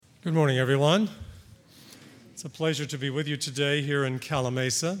Good morning, everyone. It's a pleasure to be with you today here in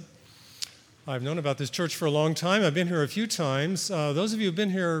Calimesa. I've known about this church for a long time. I've been here a few times. Those of you who have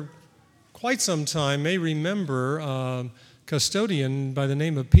been here quite some time may remember a custodian by the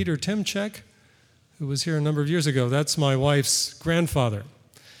name of Peter Timchek, who was here a number of years ago. That's my wife's grandfather.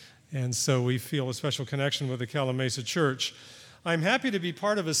 And so we feel a special connection with the Calimesa Church. I'm happy to be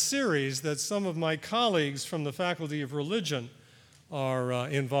part of a series that some of my colleagues from the Faculty of Religion are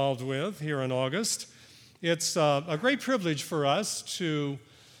involved with here in August. It's a great privilege for us to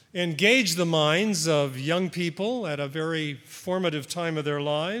engage the minds of young people at a very formative time of their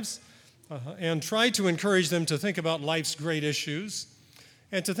lives and try to encourage them to think about life's great issues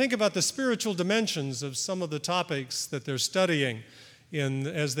and to think about the spiritual dimensions of some of the topics that they're studying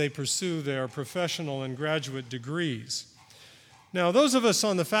as they pursue their professional and graduate degrees. Now, those of us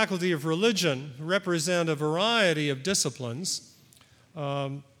on the Faculty of Religion represent a variety of disciplines.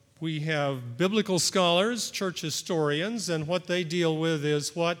 We have biblical scholars, church historians, and what they deal with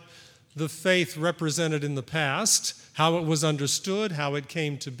is what the faith represented in the past, how it was understood, how it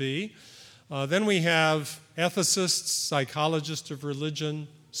came to be. Then we have ethicists, psychologists of religion,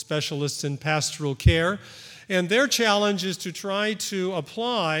 specialists in pastoral care, and their challenge is to try to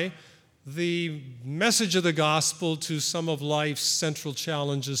apply the message of the gospel to some of life's central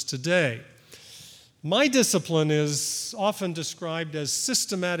challenges today. My discipline is often described as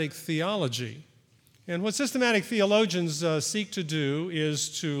systematic theology. And what systematic theologians seek to do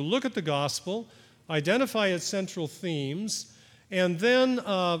is to look at the gospel, identify its central themes, and then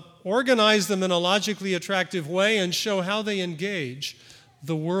organize them in a logically attractive way and show how they engage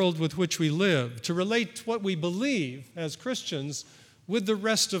the world with which we live, to relate what we believe as Christians with the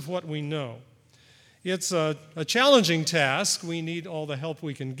rest of what we know. It's a challenging task. We need all the help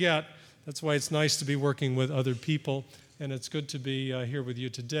we can get. That's why it's nice to be working with other people, and it's good to be here with you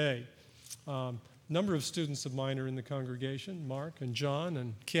today. A number of students of mine are in the congregation, Mark and John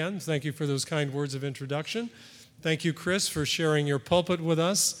and Ken. Thank you for those kind words of introduction. Thank you, Chris, for sharing your pulpit with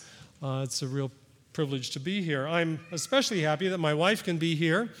us. It's a real privilege to be here. I'm especially happy that my wife can be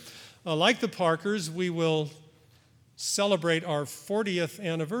here. Like the Parkers, we will celebrate our 40th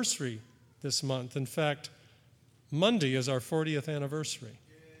anniversary this month. In fact, Monday is our 40th anniversary.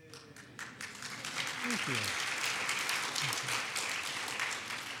 Thank you.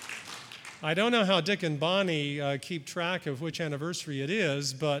 I don't know how Dick and Bonnie keep track of which anniversary it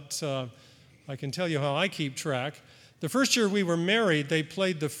is, but I can tell you how I keep track. The first year we were married, they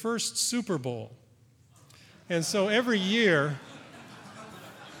played the first Super Bowl. And so every year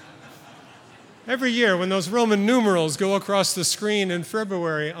when those Roman numerals go across the screen in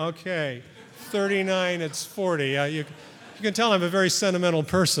February, okay, 39, it's 40. You can tell I'm a very sentimental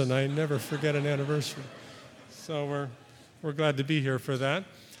person. I never forget an anniversary. So we're glad to be here for that.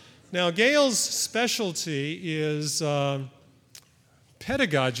 Now, Gail's specialty is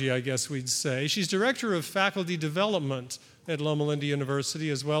pedagogy, I guess we'd say. She's director of faculty development at Loma Linda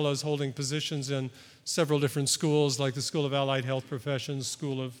University, as well as holding positions in several different schools, like the School of Allied Health Professions,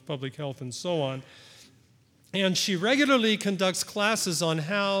 School of Public Health, and so on. And she regularly conducts classes on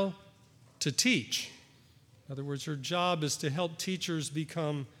how to teach. In other words, her job is to help teachers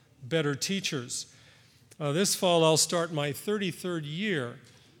become better teachers. This fall, I'll start my 33rd year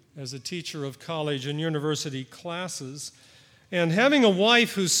as a teacher of college and university classes. And having a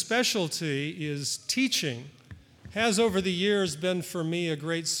wife whose specialty is teaching has over the years been for me a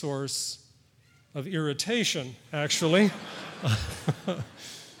great source of irritation, actually.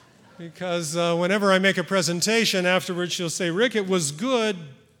 Because whenever I make a presentation, afterwards she'll say, "Rick, it was good,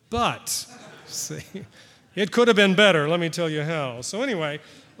 but..." See? It could have been better, let me tell you how. So anyway,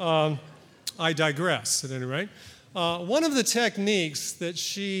 I digress at any rate. One of the techniques that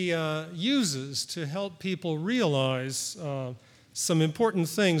she uses to help people realize some important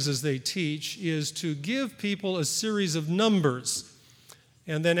things as they teach is to give people a series of numbers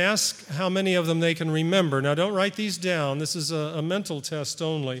and then ask how many of them they can remember. Now, don't write these down. This is a mental test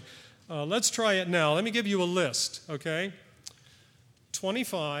only. Let's try it now. Let me give you a list, okay?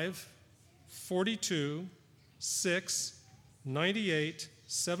 25, 42, 6, 98,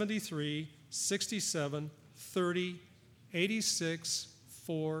 73, 67, 30, 86,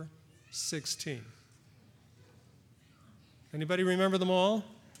 4, 16. Anybody remember them all?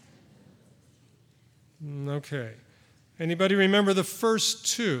 Okay. Anybody remember the first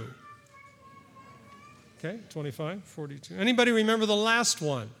two? Okay, 25, 42. Anybody remember the last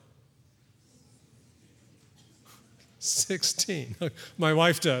one? 16. My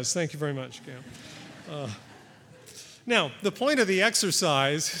wife does. Thank you very much, Cam. Now, the point of the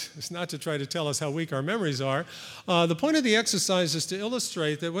exercise is not to try to tell us how weak our memories are. The point of the exercise is to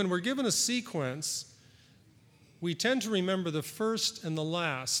illustrate that when we're given a sequence, we tend to remember the first and the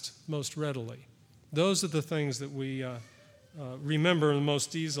last most readily. Those are the things that we remember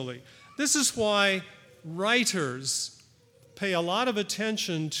most easily. This is why writers pay a lot of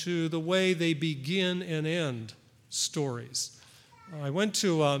attention to the way they begin and end stories. I went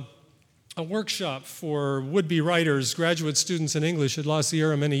to a workshop for would-be writers, graduate students in English at La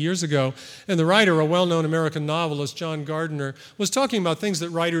Sierra many years ago, and the writer, a well-known American novelist, John Gardner, was talking about things that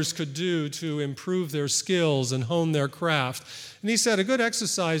writers could do to improve their skills and hone their craft. And he said a good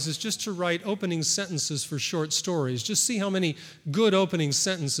exercise is just to write opening sentences for short stories. Just see how many good opening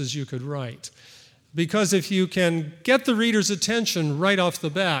sentences you could write. Because if you can get the reader's attention right off the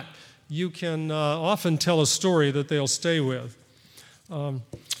bat, you can often tell a story that they'll stay with.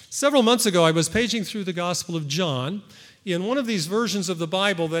 Several months ago, I was paging through the Gospel of John in one of these versions of the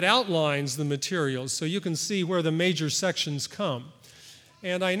Bible that outlines the materials so you can see where the major sections come.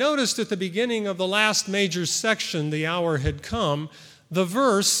 And I noticed at the beginning of the last major section, the hour had come, the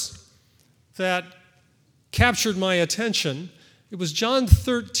verse that captured my attention. It was John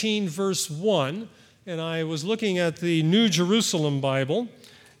 13, verse 1, and I was looking at the New Jerusalem Bible,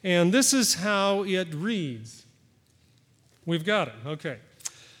 and this is how it reads. We've got it, okay.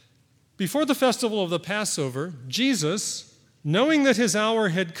 Before the festival of the Passover, Jesus, knowing that his hour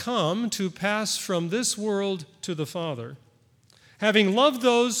had come to pass from this world to the Father, having loved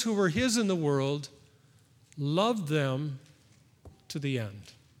those who were his in the world, loved them to the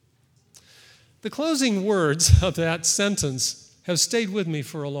end. The closing words of that sentence have stayed with me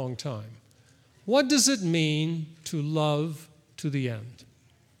for a long time. What does it mean to love to the end?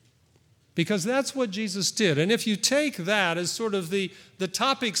 Because that's what Jesus did. And if you take that as sort of the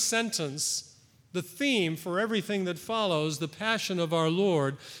topic sentence, the theme for everything that follows, the passion of our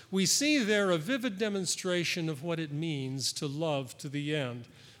Lord, we see there a vivid demonstration of what it means to love to the end.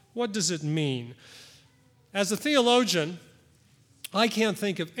 What does it mean? As a theologian, I can't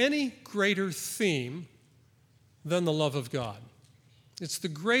think of any greater theme than the love of God. It's the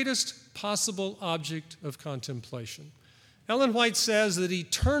greatest possible object of contemplation. Ellen White says that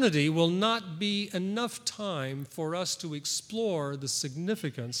eternity will not be enough time for us to explore the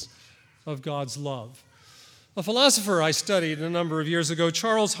significance of God's love. A philosopher I studied a number of years ago,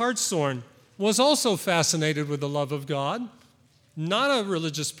 Charles Hartshorne, was also fascinated with the love of God. Not a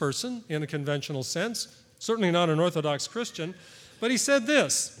religious person in a conventional sense, certainly not an Orthodox Christian, but he said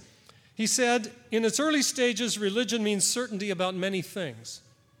this. He said, in its early stages, religion means certainty about many things.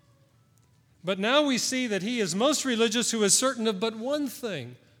 But now we see that he is most religious who is certain of but one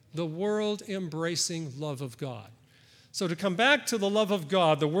thing, the world-embracing love of God. So to come back to the love of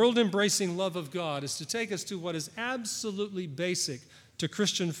God, the world-embracing love of God, is to take us to what is absolutely basic to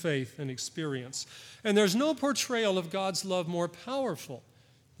Christian faith and experience. And there's no portrayal of God's love more powerful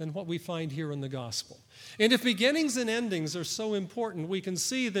than what we find here in the gospel. And if beginnings and endings are so important, we can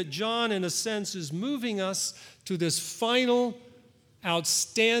see that John, in a sense, is moving us to this final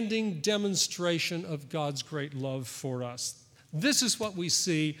outstanding demonstration of God's great love for us. This is what we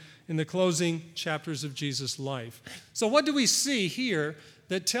see in the closing chapters of Jesus' life. So what do we see here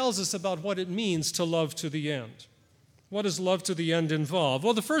that tells us about what it means to love to the end? What does love to the end involve?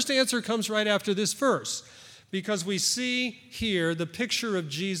 Well, the first answer comes right after this verse, because we see here the picture of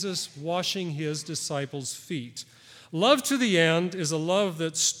Jesus washing his disciples' feet. Love to the end is a love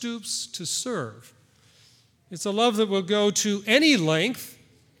that stoops to serve. It's a love that will go to any length,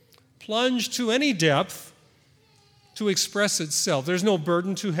 plunge to any depth to express itself. There's no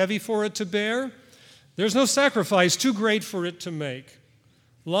burden too heavy for it to bear. There's no sacrifice too great for it to make.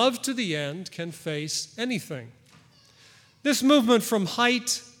 Love to the end can face anything. This movement from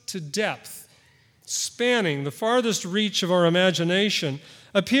height to depth, spanning the farthest reach of our imagination,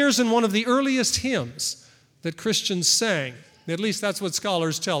 appears in one of the earliest hymns that Christians sang. At least that's what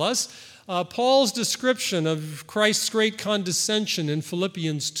scholars tell us. Paul's description of Christ's great condescension in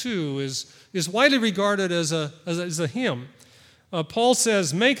Philippians 2 is widely regarded as a hymn. Paul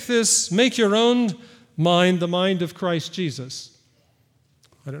says, make your own mind the mind of Christ Jesus.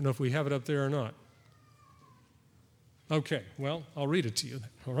 I don't know if we have it up there or not. Okay, well, I'll read it to you,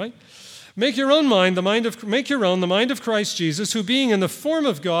 all right? Make your own the mind of Christ Jesus, who being in the form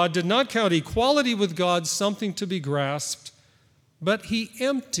of God did not count equality with God something to be grasped, but he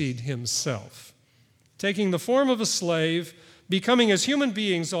emptied himself, taking the form of a slave, becoming as human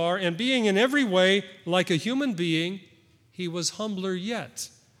beings are, and being in every way like a human being, he was humbler yet,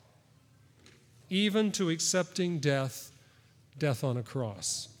 even to accepting death on a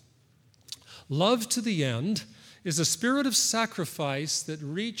cross. Love to the end is a spirit of sacrifice that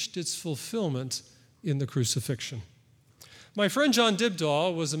reached its fulfillment in the crucifixion. My friend John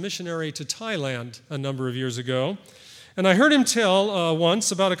Dibdahl was a missionary to Thailand a number of years ago, and I heard him tell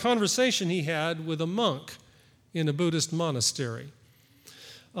once about a conversation he had with a monk in a Buddhist monastery.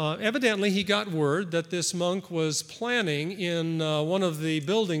 Evidently, he got word that this monk was planning in one of the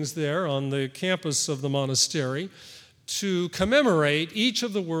buildings there on the campus of the monastery to commemorate each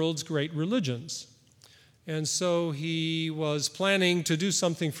of the world's great religions. And so he was planning to do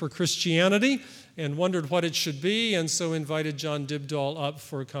something for Christianity and wondered what it should be, and so invited John Dibdahl up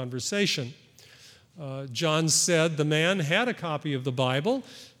for a conversation. John said the man had a copy of the Bible,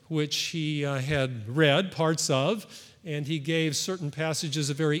 which he had read parts of, and he gave certain passages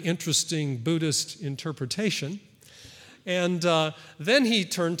a very interesting Buddhist interpretation. And then he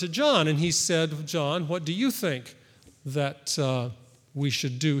turned to John, and he said, John, what do you think that we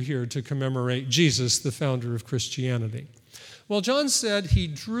should do here to commemorate Jesus, the founder of Christianity? Well, John said he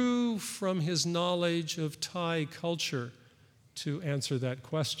drew from his knowledge of Thai culture to answer that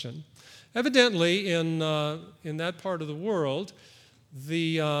question. Evidently, in that part of the world,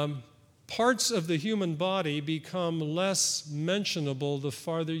 the parts of the human body become less mentionable the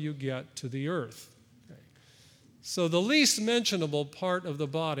farther you get to the earth. Okay. So the least mentionable part of the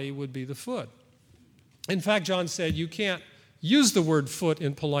body would be the foot. In fact, John said you can't use the word foot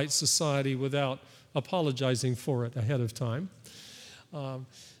in polite society without apologizing for it ahead of time.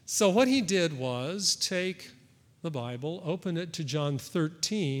 So what he did was take the Bible, open it to John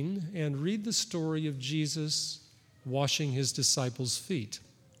 13, and read the story of Jesus washing his disciples' feet.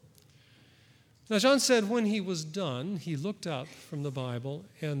 Now, John said when he was done, he looked up from the Bible,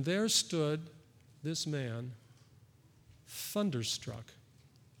 and there stood this man, thunderstruck.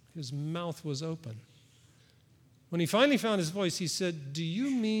 His mouth was open. When he finally found his voice, he said, "Do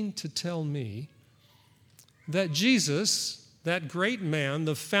you mean to tell me that Jesus, that great man,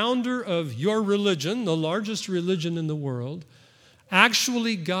 the founder of your religion, the largest religion in the world,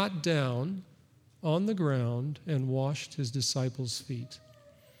 actually got down on the ground and washed his disciples' feet?"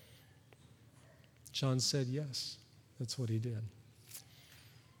 John said, "Yes, that's what he did."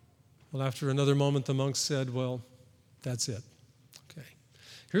 Well, after another moment, the monk said, "Well, that's it. Okay.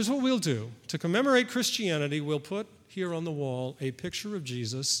 Here's what we'll do. To commemorate Christianity, we'll put here on the wall a picture of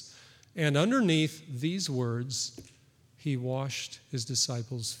Jesus, and underneath these words, 'He washed his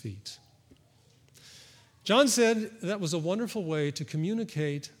disciples' feet.'" John said that was a wonderful way to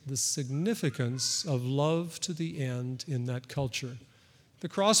communicate the significance of love to the end in that culture. The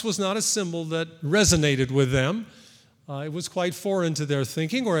cross was not a symbol that resonated with them. It was quite foreign to their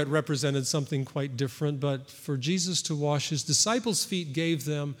thinking, or it represented something quite different. But for Jesus to wash his disciples' feet gave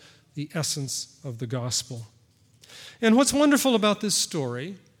them the essence of the gospel. And what's wonderful about this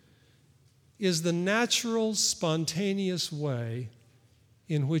story is the natural, spontaneous way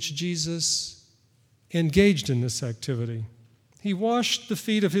in which Jesus engaged in this activity. He washed the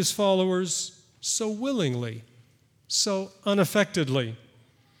feet of his followers so willingly, so unaffectedly.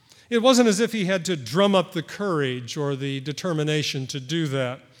 It wasn't as if he had to drum up the courage or the determination to do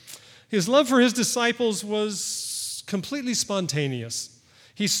that. His love for his disciples was completely spontaneous.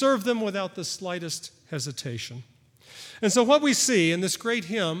 He served them without the slightest hesitation. And so what we see in this great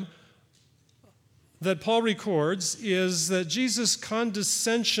hymn that Paul records is that Jesus'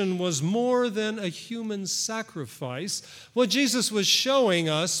 condescension was more than a human sacrifice. What Jesus was showing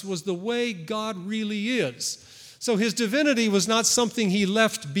us was the way God really is. So his divinity was not something he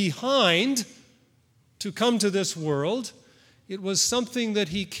left behind to come to this world. It was something that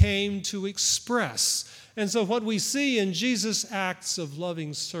he came to express. And so what we see in Jesus' acts of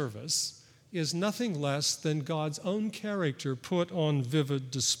loving service is nothing less than God's own character put on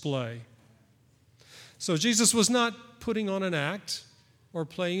vivid display. So Jesus was not putting on an act or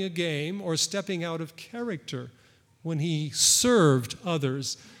playing a game or stepping out of character when he served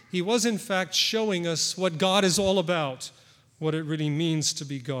others. He was, in fact, showing us what God is all about, what it really means to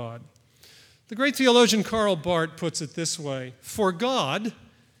be God. The great theologian Karl Barth puts it this way: for God,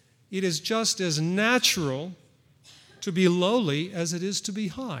 it is just as natural to be lowly as it is to be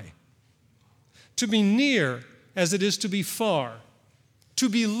high, to be near as it is to be far, to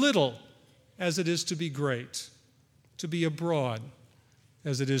be little as it is to be great, to be abroad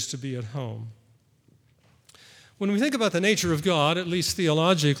as it is to be at home. When we think about the nature of God, at least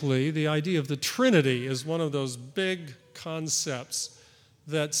theologically, the idea of the Trinity is one of those big concepts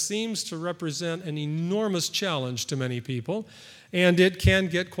that seems to represent an enormous challenge to many people. And it can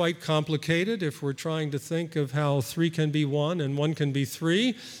get quite complicated if we're trying to think of how 3 can be 1 and 1 can be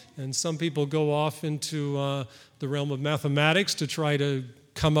 3. And some people go off into the realm of mathematics to try to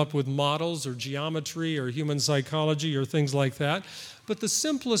come up with models or geometry or human psychology or things like that. But the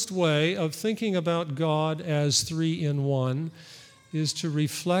simplest way of thinking about God as three in one is to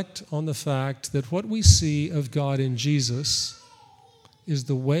reflect on the fact that what we see of God in Jesus is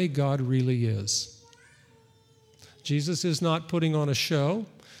the way God really is. Jesus is not putting on a show.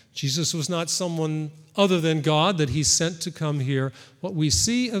 Jesus was not someone other than God that he sent to come here. What we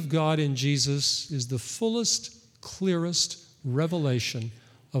see of God in Jesus is the fullest, clearest revelation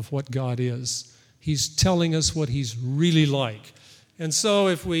of what God is. He's telling us what he's really like. And so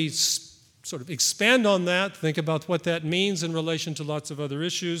if we sort of expand on that, think about what that means in relation to lots of other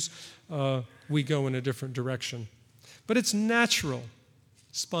issues, we go in a different direction. But it's natural,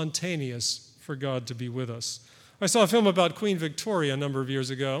 spontaneous for God to be with us. I saw a film about Queen Victoria a number of years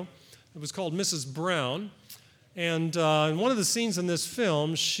ago. It was called Mrs. Brown. And in one of the scenes in this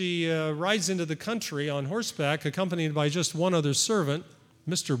film, she rides into the country on horseback, accompanied by just one other servant,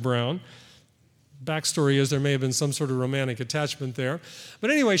 Mr. Brown. Backstory is there may have been some sort of romantic attachment there. But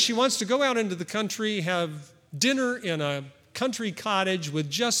anyway, she wants to go out into the country, have dinner in a country cottage with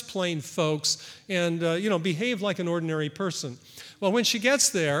just plain folks, and behave like an ordinary person. Well, when she gets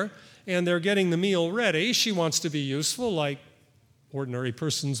there and they're getting the meal ready, she wants to be useful like ordinary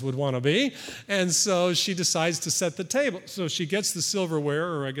persons would want to be, and so she decides to set the table. So she gets the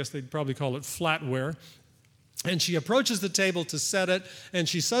silverware, or I guess they'd probably call it flatware, and she approaches the table to set it, and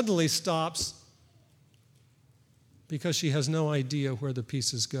she suddenly stops because she has no idea where the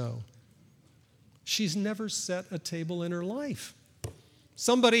pieces go. She's never set a table in her life.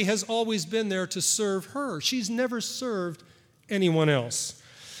 Somebody has always been there to serve her. She's never served anyone else.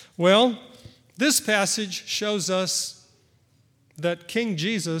 Well, this passage shows us that King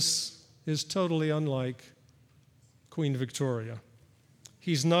Jesus is totally unlike Queen Victoria.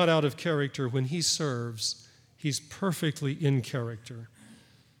 He's not out of character when he serves. He's perfectly in character.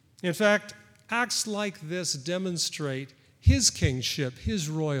 In fact, acts like this demonstrate his kingship, his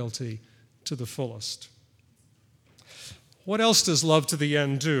royalty to the fullest. What else does love to the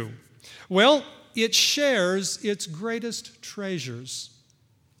end do? Well, it shares its greatest treasures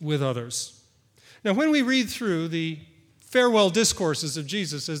with others. Now, when we read through the farewell discourses of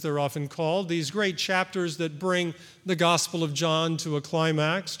Jesus, as they're often called, these great chapters that bring the Gospel of John to a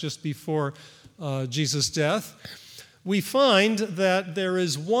climax just before Jesus' death, we find that there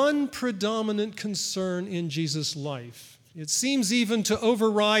is one predominant concern in Jesus' life. It seems even to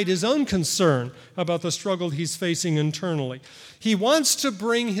override his own concern about the struggle he's facing internally. He wants to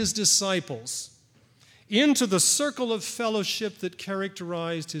bring his disciples into the circle of fellowship that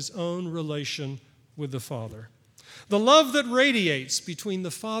characterized his own relation with the Father. The love that radiates between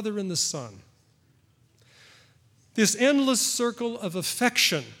the Father and the Son. This endless circle of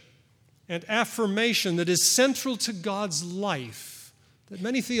affection and affirmation that is central to God's life, that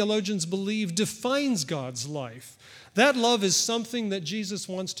many theologians believe defines God's life. That love is something that Jesus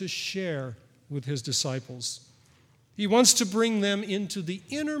wants to share with his disciples. He wants to bring them into the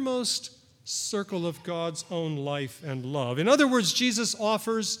innermost circle of God's own life and love. In other words, Jesus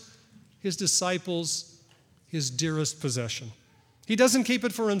offers his disciples his dearest possession. He doesn't keep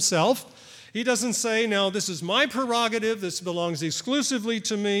it for himself. He doesn't say, now, this is my prerogative, this belongs exclusively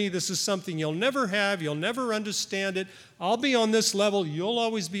to me, this is something you'll never have, you'll never understand it, I'll be on this level, you'll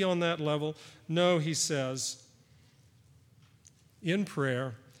always be on that level. No, he says, in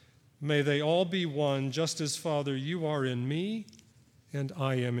prayer, may they all be one, just as, Father, you are in me and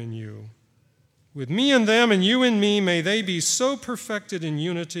I am in you. With me and them and you and me, may they be so perfected in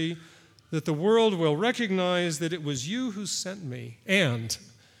unity that the world will recognize that it was you who sent me and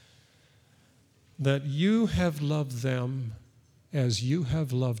that you have loved them as you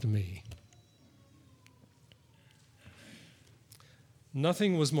have loved me.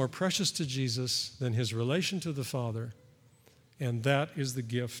 Nothing was more precious to Jesus than his relation to the Father, and that is the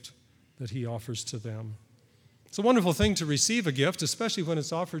gift that he offers to them. It's a wonderful thing to receive a gift, especially when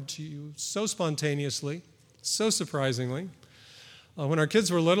it's offered to you so spontaneously, so surprisingly. When our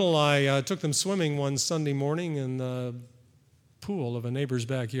kids were little, I took them swimming one Sunday morning in the pool of a neighbor's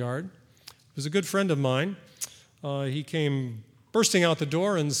backyard. It was a good friend of mine. He came bursting out the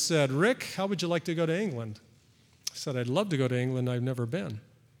door and said, "Rick, how would you like to go to England?" I said, "I'd love to go to England. I've never been."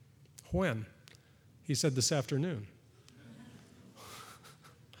 "When?" He said, "This afternoon."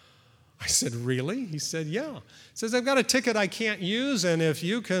 I said, "Really?" He said, "Yeah." He says, "I've got a ticket I can't use, and if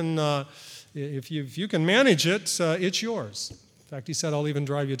you can manage it, it's yours." In fact, he said, "I'll even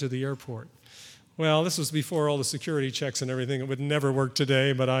drive you to the airport." Well, this was before all the security checks and everything. It would never work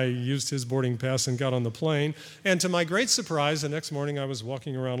today, but I used his boarding pass and got on the plane. And to my great surprise, the next morning I was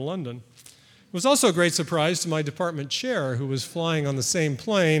walking around London. It was also a great surprise to my department chair, who was flying on the same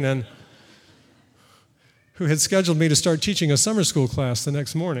plane and who had scheduled me to start teaching a summer school class the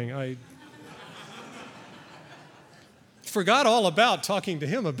next morning. I forgot all about talking to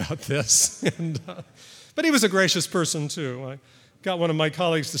him about this. But he was a gracious person, too. I got one of my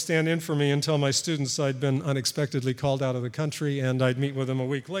colleagues to stand in for me and tell my students I'd been unexpectedly called out of the country, and I'd meet with them a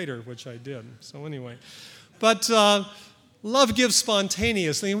week later, which I did. So anyway. But love gives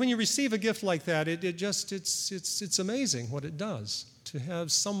spontaneously, and when you receive a gift like that, it's amazing what it does to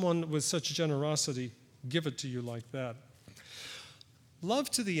have someone with such generosity give it to you like that. Love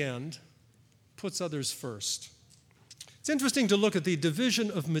to the end puts others first. It's interesting to look at the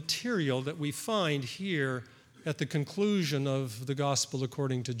division of material that we find here at the conclusion of the Gospel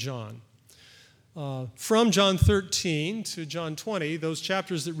according to John. From John 13 to John 20, those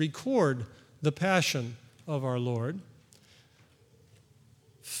chapters that record the passion of our Lord,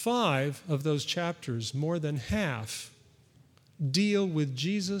 5 of those chapters, more than half, deal with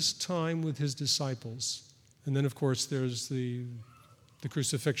Jesus' time with his disciples. And then, of course, there's the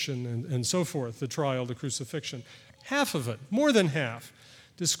crucifixion and so forth, the trial, the crucifixion. Half of it, more than half,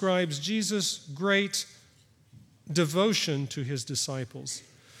 describes Jesus' great devotion to his disciples.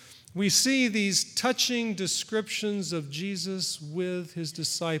 We see these touching descriptions of Jesus with his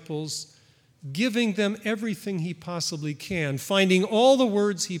disciples, giving them everything he possibly can, finding all the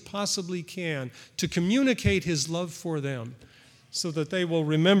words he possibly can to communicate his love for them so that they will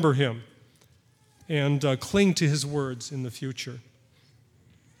remember him and cling to his words in the future.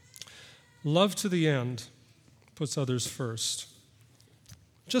 Love to the end puts others first.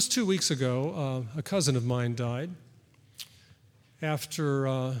 Just 2 weeks ago, a cousin of mine died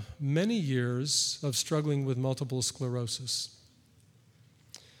after many years of struggling with multiple sclerosis.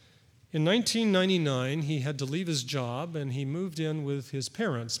 In 1999, he had to leave his job, and he moved in with his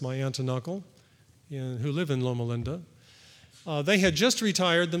parents, my aunt and uncle, who live in Loma Linda. They had just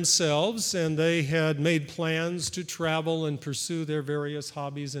retired themselves, and they had made plans to travel and pursue their various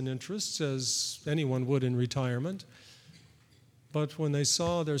hobbies and interests, as anyone would in retirement. But when they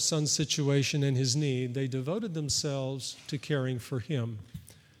saw their son's situation and his need, they devoted themselves to caring for him.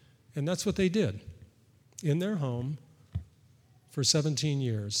 And that's what they did in their home for 17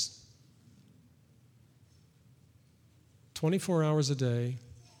 years. 24 hours a day,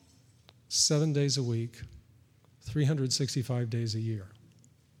 7 days a week, 365 days a year.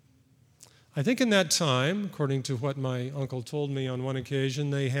 I think in that time, according to what my uncle told me on one occasion,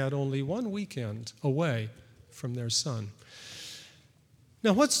 they had only one weekend away from their son.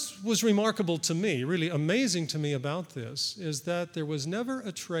 Now, what was remarkable to me, really amazing to me about this, is that there was never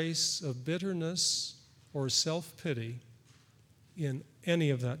a trace of bitterness or self-pity in any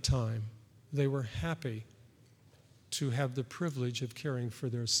of that time. They were happy to have the privilege of caring for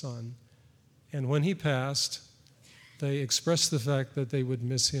their son. And when he passed, they expressed the fact that they would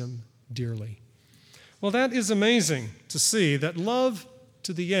miss him dearly. Well, that is amazing to see that love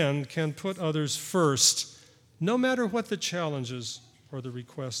to the end can put others first, no matter what the challenges or the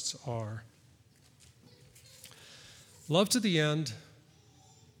requests are. Love to the end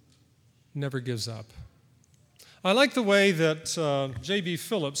never gives up. I like the way that J.B.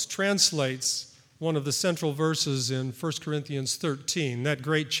 Phillips translates one of the central verses in 1 Corinthians 13, that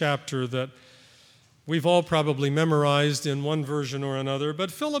great chapter that we've all probably memorized in one version or another.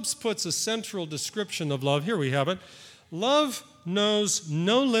 But Phillips puts a central description of love. Here we have it. Love knows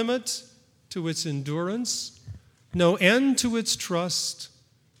no limit to its endurance, no end to its trust,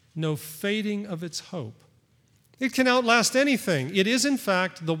 no fading of its hope. It can outlast anything. It is, in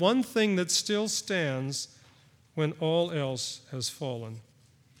fact, the one thing that still stands when all else has fallen.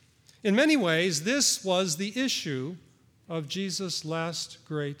 In many ways, this was the issue of Jesus' last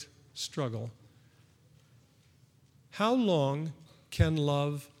great struggle. How long can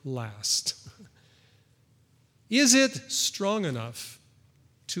love last? Is it strong enough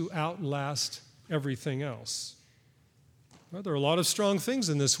to outlast everything else? Well, there are a lot of strong things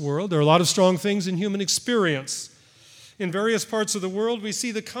in this world. There are a lot of strong things in human experience. In various parts of the world, we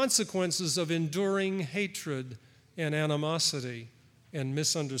see the consequences of enduring hatred and animosity and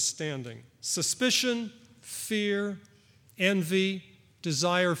misunderstanding. Suspicion, fear, envy,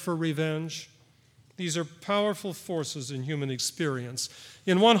 desire for revenge. These are powerful forces in human experience.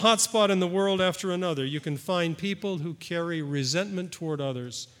 In one hot spot in the world after another, you can find people who carry resentment toward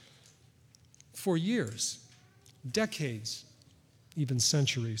others for years, decades, even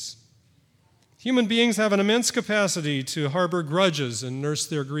centuries. Human beings have an immense capacity to harbor grudges and nurse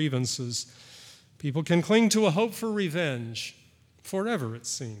their grievances. People can cling to a hope for revenge forever, it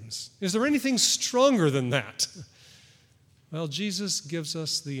seems. Is there anything stronger than that? Well, Jesus gives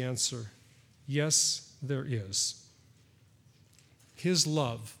us the answer. Yes, there is. His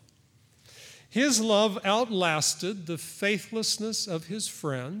love. His love outlasted the faithlessness of his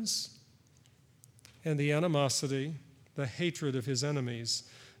friends and the animosity, the hatred of his enemies.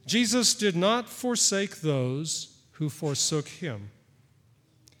 Jesus did not forsake those who forsook him.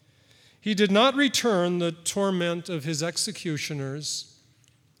 He did not return the torment of his executioners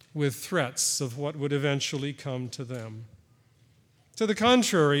with threats of what would eventually come to them. To the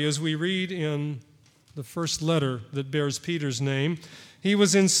contrary, as we read in the first letter that bears Peter's name, he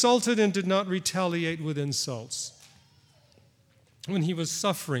was insulted and did not retaliate with insults. When he was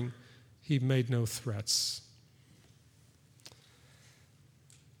suffering, he made no threats.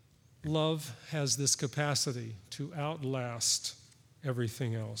 Love has this capacity to outlast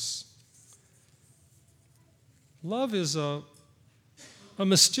everything else. Love is a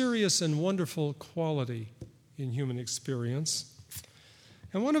mysterious and wonderful quality in human experience.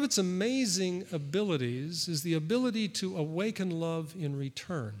 And one of its amazing abilities is the ability to awaken love in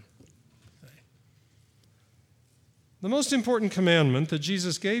return. The most important commandment that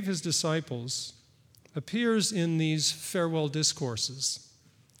Jesus gave his disciples appears in these farewell discourses.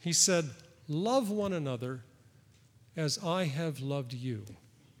 He said, "Love one another as I have loved you."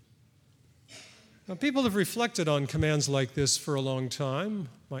 Now, people have reflected on commands like this for a long time.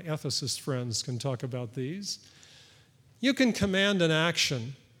 My ethicist friends can talk about these. You can command an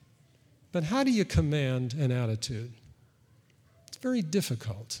action, but how do you command an attitude? It's very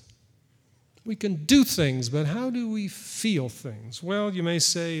difficult. We can do things, but how do we feel things? Well, you may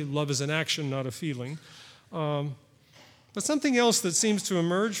say love is an action, not a feeling. But something else that seems to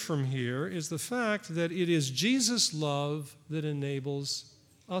emerge from here is the fact that it is Jesus' love that enables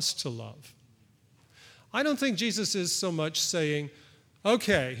us to love. I don't think Jesus is so much saying,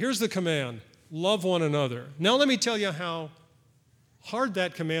 okay, here's the command, love one another. Now let me tell you how hard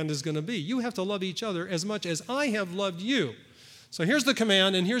that command is going to be. You have to love each other as much as I have loved you. So here's the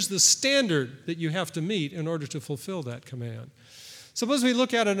command, and here's the standard that you have to meet in order to fulfill that command. Suppose we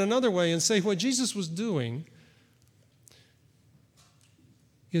look at it another way and say what Jesus was doing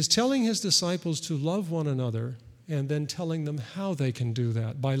is telling his disciples to love one another and then telling them how they can do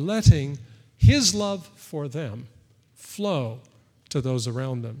that by letting his love for them flow to those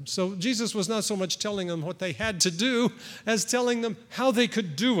around them. So Jesus was not so much telling them what they had to do as telling them how they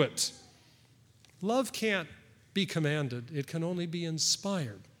could do it. Love can't be commanded. It can only be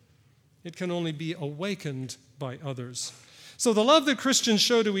inspired. It can only be awakened by others. So the love that Christians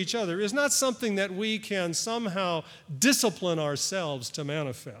show to each other is not something that we can somehow discipline ourselves to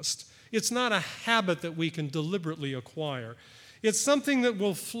manifest. It's not a habit that we can deliberately acquire. It's something that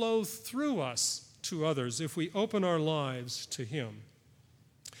will flow through us to others if we open our lives to Him.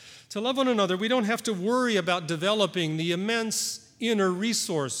 To love one another, we don't have to worry about developing the immense inner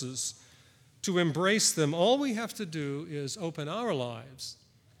resources to embrace them. All we have to do is open our lives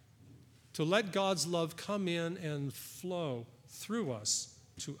to let God's love come in and flow through us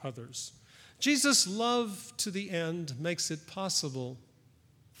to others. Jesus' love to the end makes it possible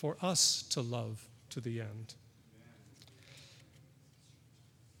for us to love to the end.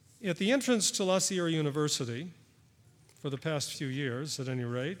 At the entrance to La Sierra University, for the past few years at any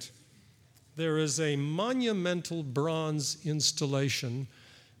rate, there is a monumental bronze installation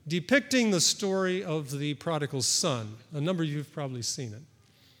depicting the story of the prodigal son. A number of you have probably seen it.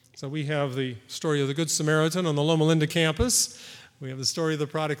 So we have the story of the Good Samaritan on the Loma Linda campus. We have the story of the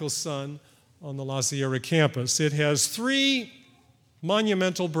prodigal son on the La Sierra campus. It has three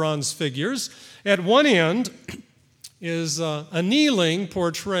monumental bronze figures. At one end is a kneeling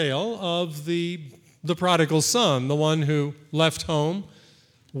portrayal of the prodigal son, the one who left home,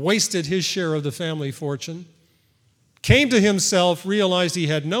 wasted his share of the family fortune, came to himself, realized he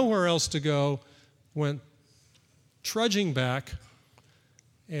had nowhere else to go, went trudging back,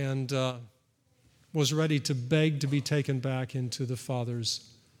 and was ready to beg to be taken back into the father's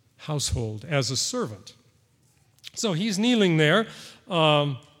household as a servant. So he's kneeling there,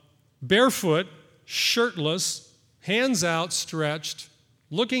 barefoot, shirtless, hands outstretched,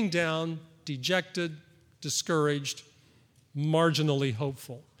 looking down, dejected, discouraged, marginally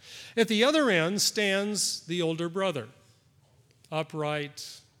hopeful. At the other end stands the older brother,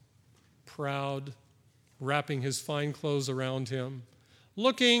 upright, proud, wrapping his fine clothes around him,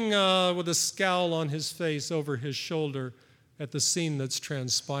 looking with a scowl on his face over his shoulder at the scene that's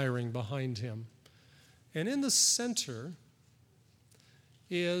transpiring behind him. And in the center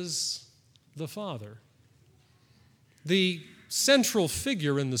is the father, the central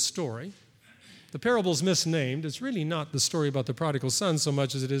figure in the story. The parable's misnamed. It's really not the story about the prodigal son so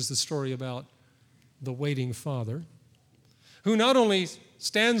much as it is the story about the waiting father. who not only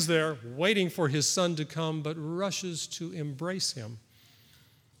stands there waiting for his son to come, but rushes to embrace him.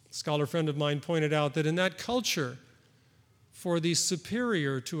 A scholar friend of mine pointed out that in that culture, for the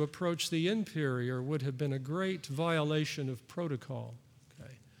superior to approach the inferior would have been a great violation of protocol.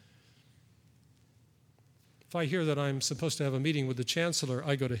 Okay. If I hear that I'm supposed to have a meeting with the chancellor,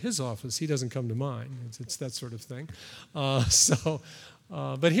 I go to his office. He doesn't come to mine. It's that sort of thing.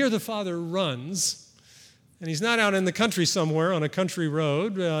 But here the father runs. And he's not out in the country somewhere on a country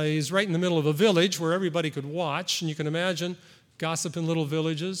road. He's right in the middle of a village where everybody could watch. And you can imagine gossip in little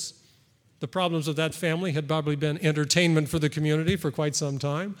villages. The problems of that family had probably been entertainment for the community for quite some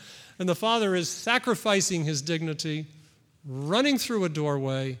time. And the father is sacrificing his dignity, running through a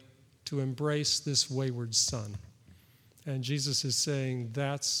doorway to embrace this wayward son. And Jesus is saying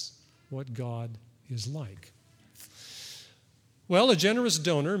that's what God is like. Well, a generous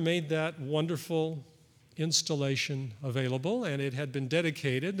donor made that wonderful installation available, and it had been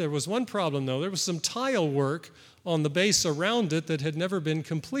dedicated. There was one problem, though. There was some tile work on the base around it that had never been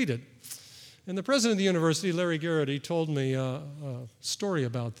completed. And the president of the university, Larry Garrity, told me a story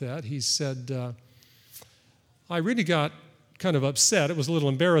about that. He said, I really got kind of upset. It was a little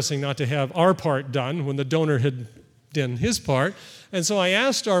embarrassing not to have our part done when the donor had done his part. And so I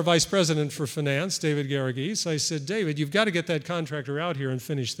asked our vice president for finance, David Garagis, I said, David, you've got to get that contractor out here and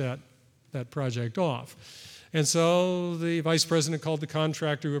finish that project off. And so the vice president called the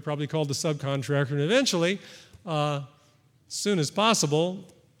contractor, who probably called the subcontractor, and eventually, as soon as possible,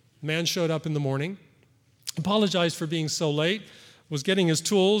 the man showed up in the morning, apologized for being so late, was getting his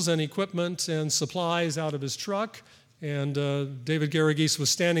tools and equipment and supplies out of his truck, and David Garagis was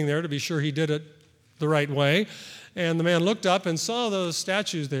standing there to be sure he did it the right way. And the man looked up and saw those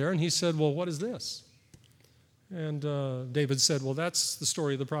statues there, and he said, well, what is this? And David said, well, that's the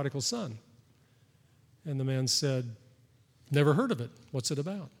story of the prodigal son. And the man said, never heard of it. What's it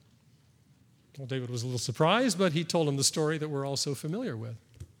about? Well, David was a little surprised, but he told him the story that we're all so familiar with.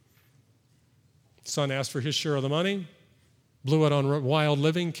 Son asked for his share of the money, blew it on wild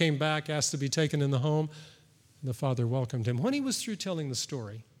living, came back, asked to be taken in the home, and the father welcomed him. When he was through telling the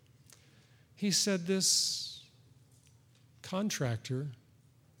story, he said this contractor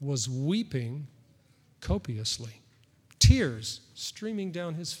was weeping copiously, tears streaming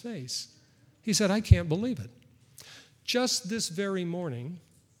down his face. He said, I can't believe it. Just this very morning,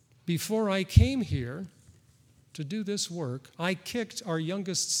 before I came here to do this work, I kicked our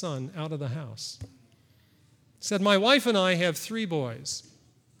youngest son out of the house. He said, my wife and I have 3 boys.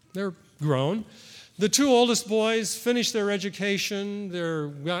 They're grown. The 2 oldest boys finished their education. They're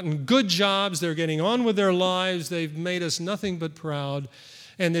gotten good jobs. They're getting on with their lives. They've made us nothing but proud.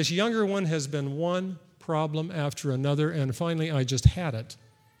 And this younger one has been one problem after another, and finally I just had it.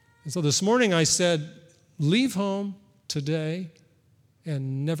 And so this morning I said, leave home today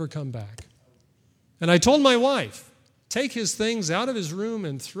and never come back. And I told my wife, take his things out of his room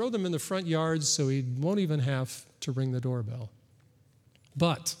and throw them in the front yard so he won't even have to ring the doorbell.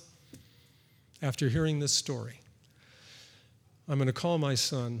 But after hearing this story, I'm going to call my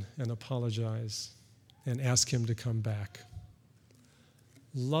son and apologize and ask him to come back.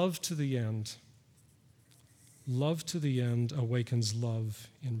 Love to the end awakens love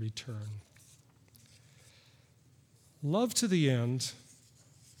in return. Love to the end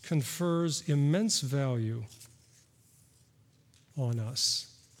confers immense value on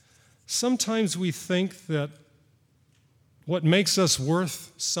us. Sometimes we think that what makes us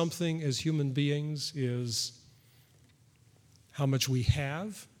worth something as human beings is how much we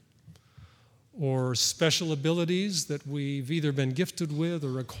have, or special abilities that we've either been gifted with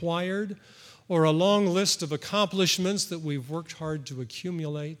or acquired, or a long list of accomplishments that we've worked hard to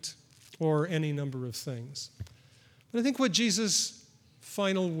accumulate, or any number of things. But I think what Jesus'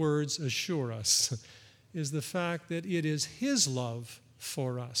 final words assure us is the fact that it is his love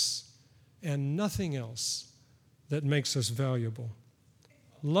for us and nothing else that makes us valuable.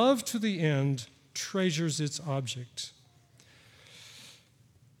 Love to the end treasures its object.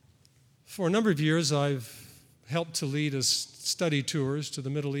 For a number of years, I've helped to lead us study tours to the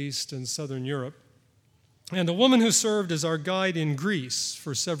Middle East and Southern Europe. And a woman who served as our guide in Greece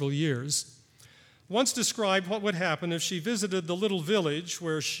for several years once described what would happen if she visited the little village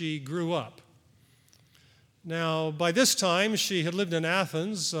where she grew up. Now, by this time, she had lived in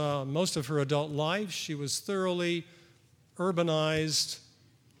Athens most of her adult life. She was thoroughly urbanized,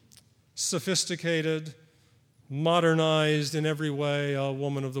 sophisticated, modernized in every way, a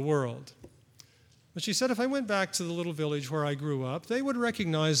woman of the world. But she said, if I went back to the little village where I grew up, they would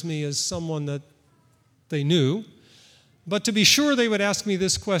recognize me as someone that they knew. But to be sure, they would ask me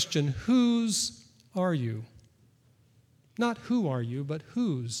this question, whose are you? Not who are you, but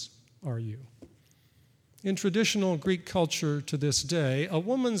whose are you? In traditional Greek culture to this day, a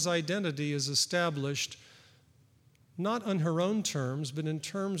woman's identity is established not on her own terms, but in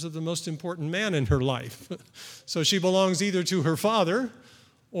terms of the most important man in her life. So she belongs either to her father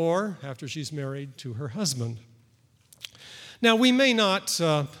or, after she's married, to her husband. Now, we may not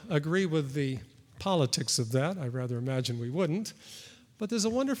agree with the politics of that. I rather imagine we wouldn't. But there's a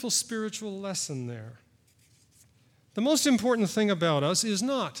wonderful spiritual lesson there. The most important thing about us is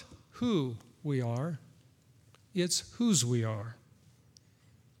not who we are, it's whose we are.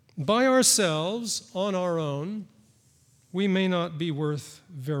 By ourselves, on our own, we may not be worth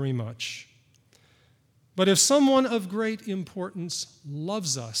very much. But if someone of great importance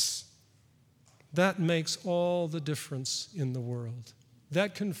loves us, that makes all the difference in the world.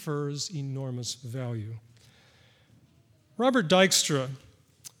 That confers enormous value. Robert Dykstra,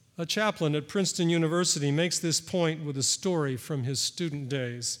 a chaplain at Princeton University, makes this point with a story from his student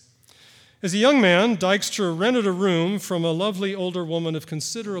days. As a young man, Dykstra rented a room from a lovely older woman of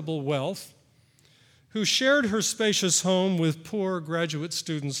considerable wealth who shared her spacious home with poor graduate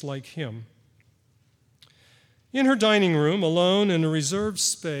students like him. In her dining room, alone in a reserved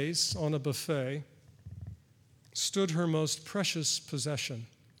space on a buffet, stood her most precious possession,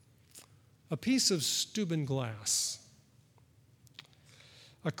 a piece of Steuben glass,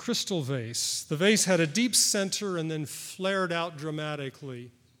 a crystal vase. The vase had a deep center and then flared out dramatically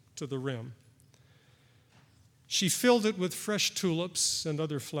to the rim. She filled it with fresh tulips and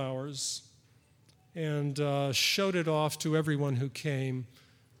other flowers and showed it off to everyone who came.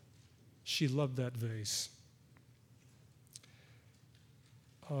 She loved that vase.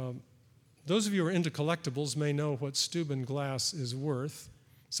 Those of you who are into collectibles may know what Steuben glass is worth.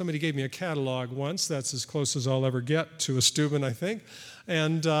 Somebody gave me a catalog once. That's as close as I'll ever get to a Steuben, I think.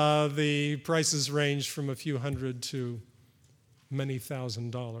 And the prices ranged from a few hundred to many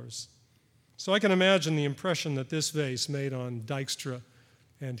 $1,000s. So I can imagine the impression that this vase made on Dykstra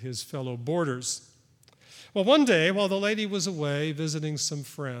and his fellow boarders. Well, one day, while the lady was away visiting some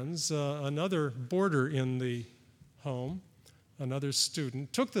friends, another boarder in the home, another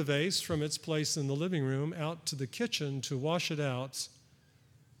student, took the vase from its place in the living room out to the kitchen to wash it out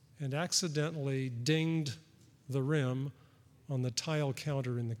and accidentally dinged the rim on the tile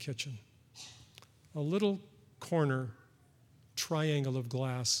counter in the kitchen. A little corner triangle of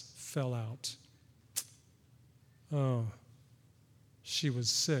glass fell out. Oh, she was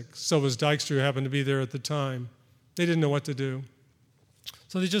sick. So was Dykstra, who happened to be there at the time. They didn't know what to do.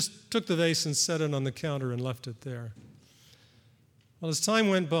 So they just took the vase and set it on the counter and left it there. Well, as time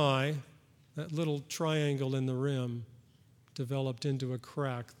went by, that little triangle in the rim developed into a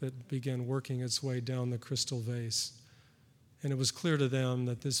crack that began working its way down the crystal vase. And it was clear to them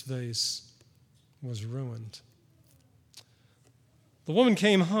that this vase was ruined. The woman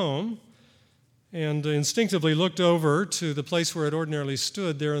came home and instinctively looked over to the place where it ordinarily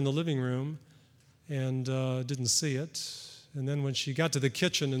stood there in the living room and didn't see it. And then when she got to the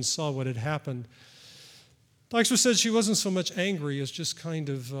kitchen and saw what had happened, Dykstra said she wasn't so much angry as just kind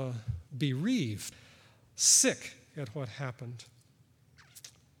of bereaved, sick at what happened.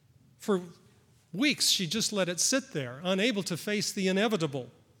 For weeks, she just let it sit there, unable to face the inevitable.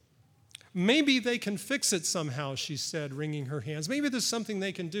 Maybe they can fix it somehow, she said, wringing her hands. Maybe there's something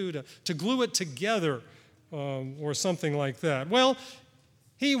they can do to glue it together or something like that. Well,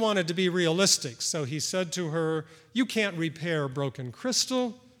 he wanted to be realistic, so he said to her, "You can't repair broken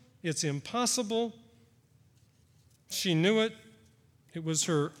crystal. It's impossible." She knew it. It was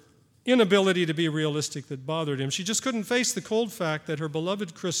her inability to be realistic that bothered him. She just couldn't face the cold fact that her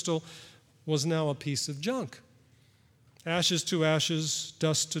beloved crystal was now a piece of junk. Ashes to ashes,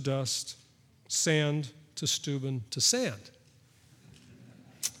 dust to dust, sand to Steuben to sand.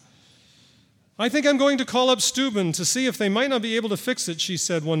 "I think I'm going to call up Steuben to see if they might not be able to fix it," she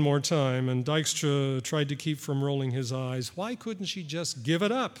said one more time, and Dykstra tried to keep from rolling his eyes. Why couldn't she just give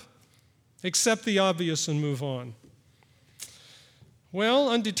it up, accept the obvious, and move on? Well,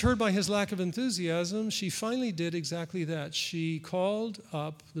 undeterred by his lack of enthusiasm, she finally did exactly that. She called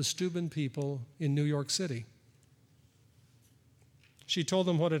up the Steuben people in New York City. She told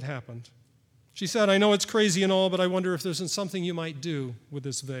them what had happened. She said, "I know it's crazy and all, but I wonder if there's something you might do with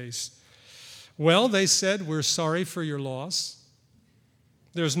this vase." Well, they said, "We're sorry for your loss.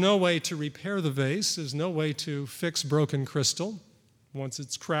 There's no way to repair the vase. There's no way to fix broken crystal. Once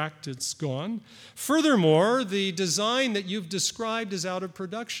it's cracked, it's gone. Furthermore, the design that you've described is out of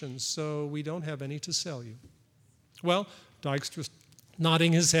production, so we don't have any to sell you." Well, Dykstra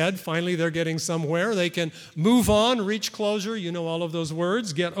nodding his head. Finally, they're getting somewhere. They can move on, reach closure. You know all of those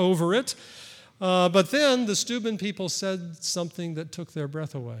words. Get over it. But then the Steuben people said something that took their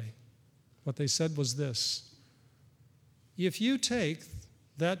breath away. What they said was this: if you take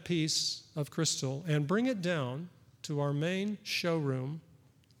that piece of crystal and bring it down to our main showroom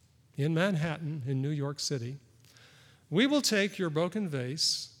in Manhattan, in New York City, we will take your broken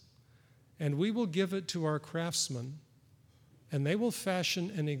vase and we will give it to our craftsmen, and they will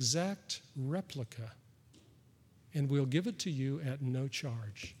fashion an exact replica, and we'll give it to you at no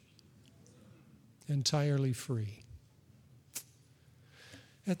charge, entirely free.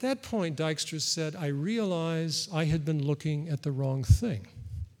 At that point, Dykstra said, I realized I had been looking at the wrong thing.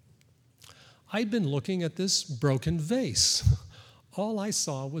 I'd been looking at this broken vase. All I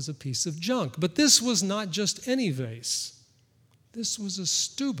saw was a piece of junk. But this was not just any vase. This was a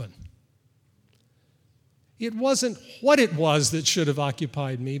Steuben. It wasn't what it was that should have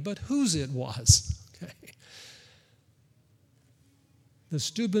occupied me, but whose it was. Okay. The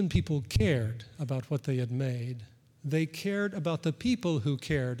Steuben people cared about what they had made. They cared about the people who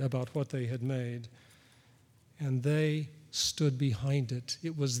cared about what they had made. And they stood behind it.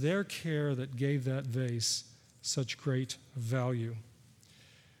 It was their care that gave that vase such great value.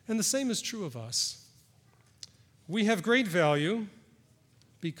 And the same is true of us. We have great value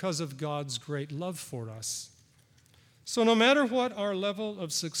because of God's great love for us. So no matter what our level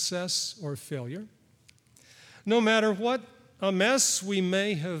of success or failure, no matter what a mess we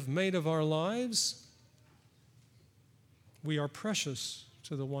may have made of our lives, we are precious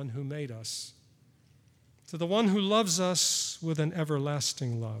to the one who made us, to the one who loves us with an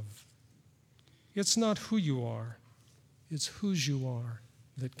everlasting love. It's not who you are, it's whose you are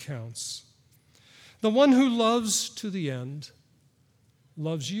that counts. The one who loves to the end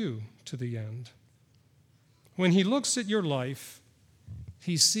loves you to the end. When he looks at your life,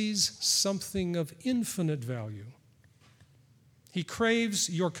 he sees something of infinite value. He craves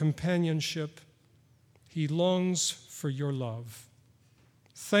your companionship. He longs for your love.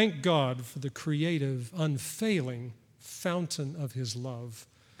 Thank God for the creative, unfailing fountain of his love,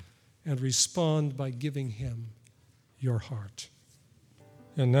 and respond by giving him your heart.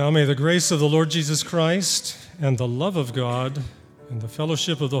 And now may the grace of the Lord Jesus Christ and the love of God and the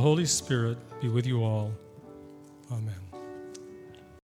fellowship of the Holy Spirit be with you all. Amen.